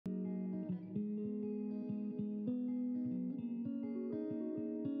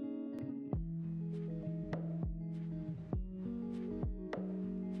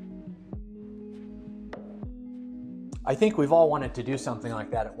I think we've all wanted to do something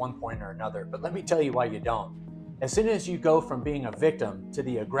like that at one point or another, but let me tell you why you don't. As soon as you go from being a victim to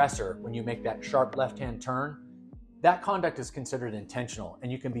the aggressor when you make that sharp left-hand turn, that conduct is considered intentional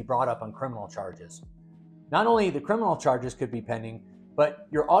and you can be brought up on criminal charges. Not only the criminal charges could be pending, but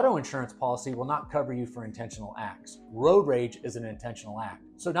your auto insurance policy will not cover you for intentional acts. Road rage is an intentional act.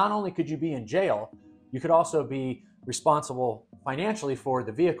 So not only could you be in jail, you could also be responsible financially for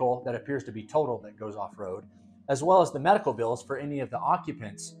the vehicle that appears to be totaled that goes off road, as well as the medical bills for any of the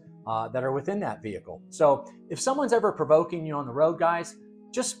occupants that are within that vehicle. So if someone's ever provoking you on the road, guys,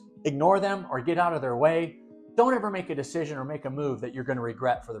 just ignore them or get out of their way. Don't ever make a decision or make a move that you're going to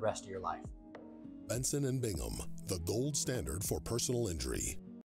regret for the rest of your life. Benson Bingham, the gold standard for personal injury.